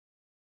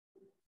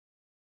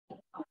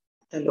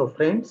Hello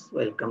friends,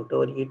 welcome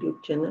to our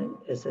YouTube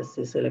channel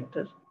SSC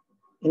Selector.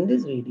 In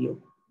this video,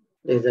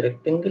 there is a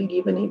rectangle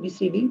given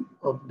ABCD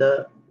of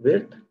the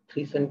width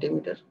 3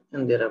 cm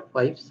and there are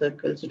 5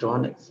 circles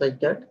drawn such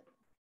that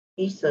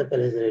each circle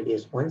has a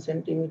radius 1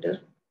 cm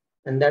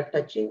and that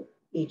touching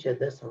each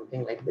other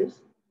something like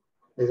this.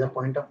 There is a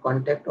point of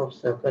contact of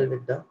circle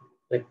with the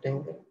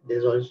rectangle.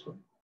 These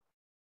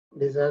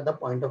are the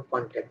point of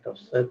contact of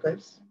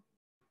circles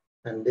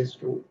and these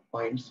 2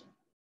 points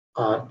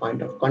are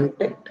point of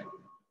contact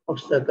of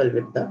circle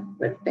with the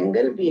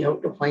rectangle. We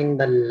have to find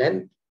the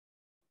length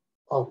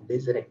of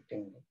this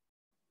rectangle.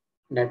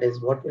 That is,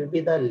 what will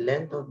be the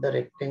length of the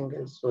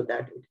rectangle so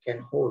that it can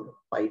hold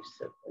 5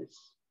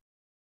 circles.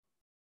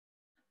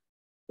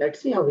 Let's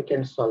see how we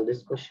can solve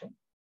this question.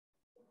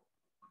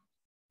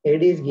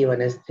 AD is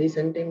given as 3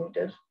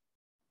 cm,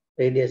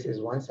 radius is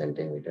 1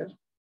 cm.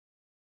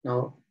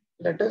 Now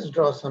let us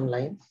draw some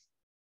lines.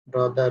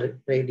 Draw the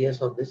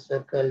radius of this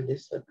circle,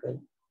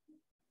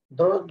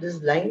 Draw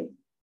this line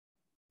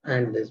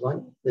and this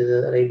one. This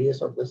is the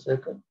radius of the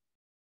circle.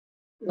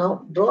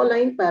 Now draw a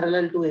line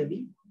parallel to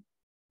AB,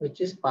 which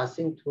is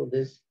passing through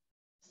this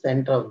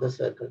center of the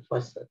circle,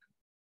 first circle.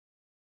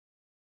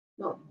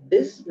 Now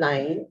this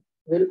line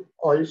will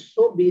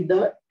also be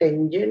the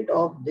tangent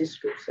of these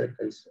 2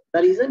 circles.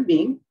 The reason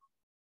being,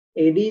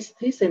 AD is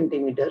 3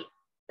 cm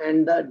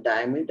and the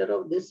diameter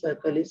of this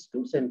circle is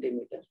 2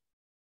 cm.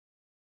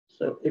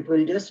 So it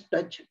will just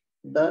touch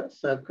the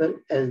circle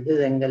as this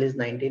angle is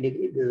 90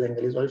 degrees. This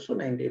angle is also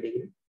 90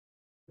 degrees.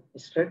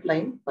 Straight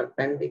line,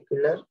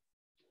 perpendicular,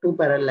 2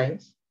 parallel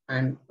lines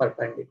and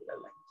perpendicular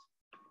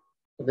lines.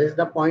 So this is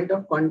the point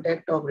of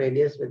contact of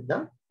radius with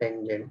the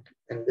tangent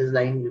and this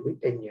line will be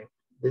tangent.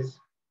 This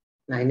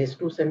line is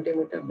 2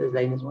 cm, this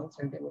line is 1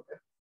 cm.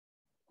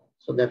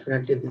 So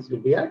definitely this will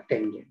be a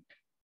tangent.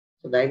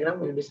 So diagram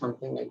will be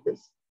something like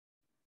this.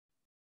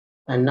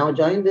 And now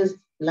join this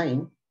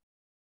line.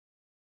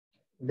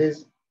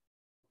 This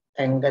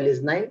angle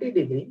is 90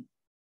 degrees.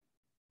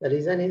 The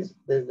reason is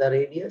this is the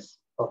radius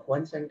of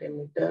 1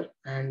 cm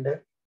and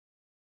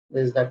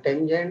this is the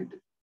tangent.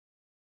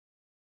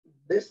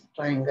 This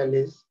triangle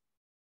is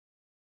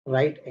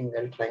right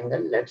angle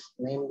triangle. Let's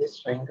name this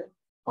triangle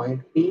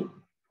point P,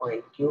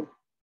 point Q.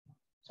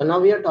 So now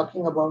we are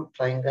talking about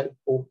triangle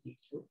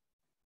OPQ.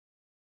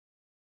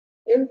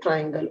 In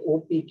triangle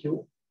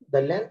OPQ,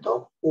 the length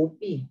of OP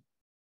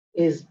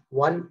is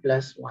 1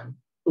 plus 1,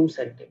 2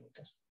 cm.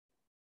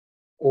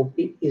 OP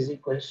is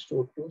equals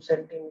to 2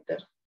 cm.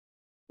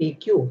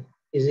 PQ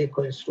is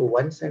equals to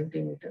 1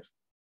 cm.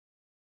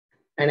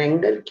 And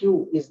angle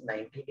Q is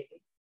 90 degrees.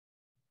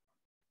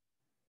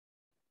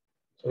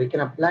 So we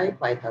can apply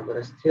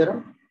Pythagoras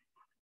theorem.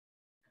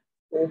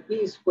 OP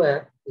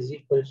square is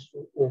equals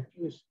to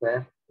OQ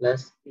square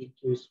plus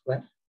PQ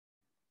square.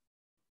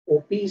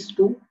 OP is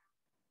 2.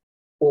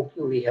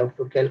 OQ we have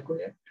to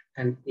calculate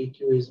and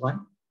PQ is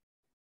 1.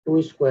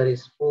 2 square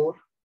is 4.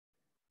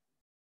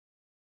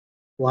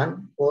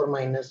 4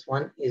 minus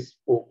 1 is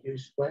OQ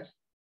square.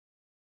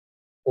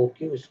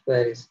 OQ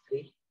square is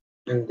 3.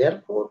 And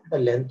therefore the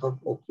length of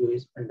OQ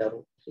is under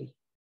root 3.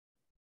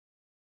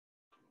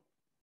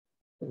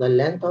 The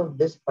length of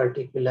this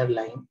particular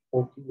line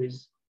OQ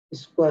is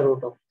square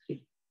root of 3.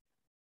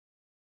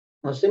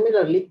 Now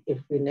similarly, if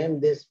we name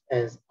this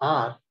as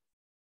R,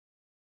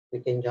 we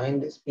can join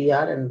this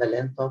PR and the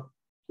length of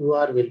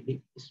QR will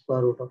be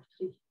square root of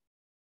 3.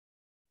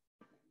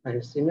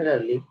 And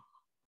similarly,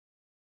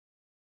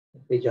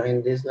 if we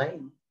join this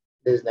line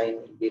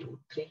will be root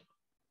 3.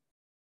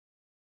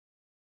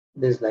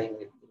 This line will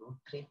be root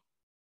 3.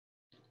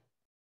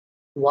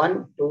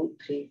 1, 2,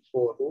 3,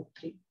 4, root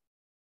 3.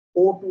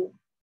 O2,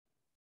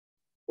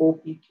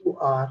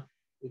 OPQR,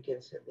 we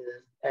can say this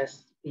is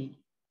SP.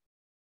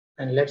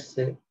 And let's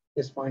say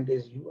this point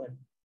is UN.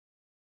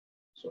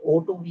 So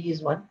O2V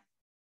is 1.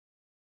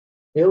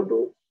 We have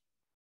to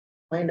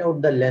find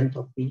out the length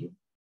of VU.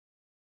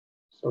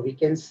 So we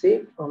can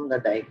say from the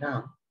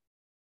diagram,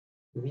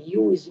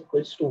 VU is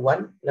equals to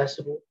 1 plus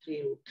root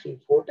 3,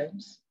 4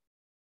 times.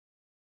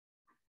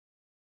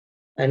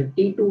 And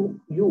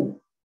T2U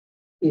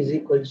is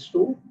equals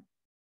to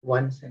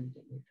 1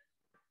 centimeter.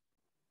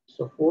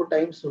 So 4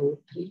 times root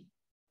 3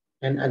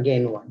 and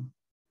again 1.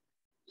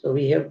 So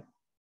we have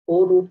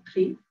 4 root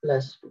 3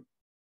 plus 2.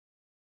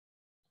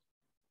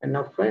 And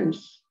now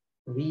friends,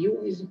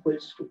 VU is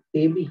equals to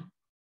AB.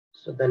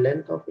 So the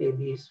length of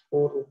AB is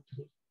 4 root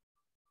 3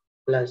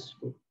 plus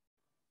 2.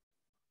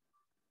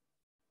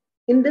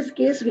 In this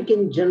case, we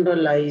can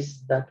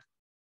generalize the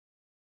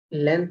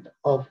length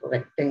of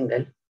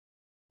rectangle.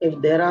 If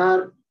there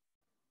are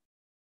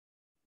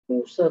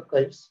 2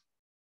 circles,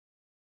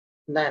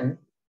 then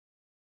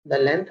the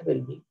length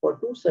will be for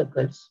 2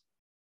 circles.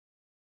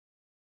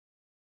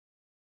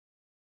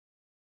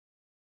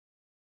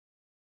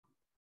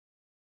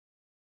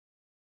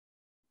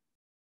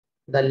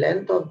 The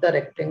length of the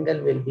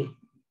rectangle will be,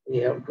 we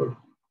have to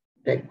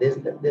take this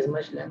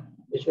much length,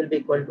 which will be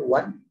equal to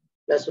 1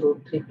 plus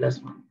root 3 plus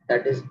 1.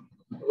 That is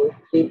root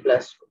 3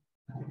 plus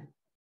 2.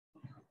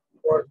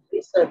 For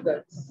 3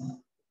 circles,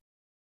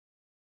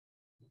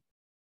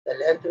 the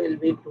length will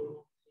be 2 3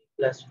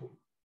 plus 2.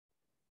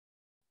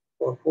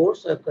 For 4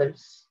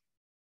 circles,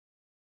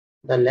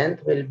 the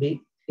length will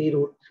be 3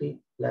 root 3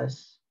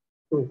 plus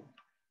 2.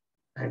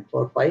 And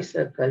for 5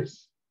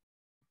 circles,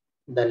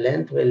 the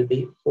length will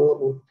be 4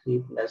 root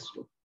 3 plus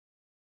 2.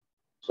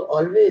 So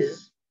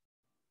always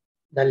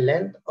the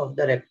length of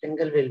the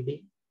rectangle will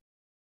be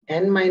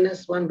n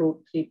minus 1 root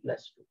 3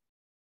 plus 2.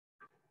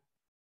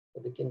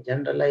 So we can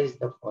generalize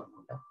the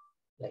formula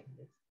like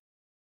this.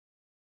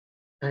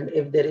 And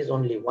if there is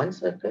only one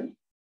circle,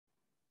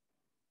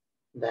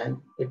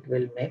 then it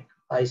will make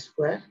pi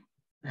square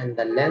and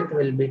the length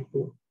will be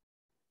 2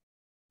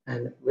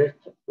 and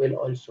width will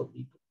also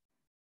be 2.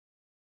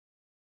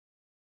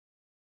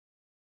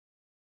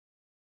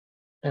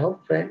 I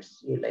hope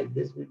friends you like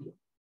this video.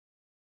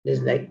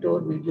 Please like to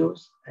our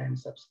videos and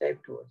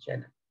subscribe to our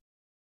channel.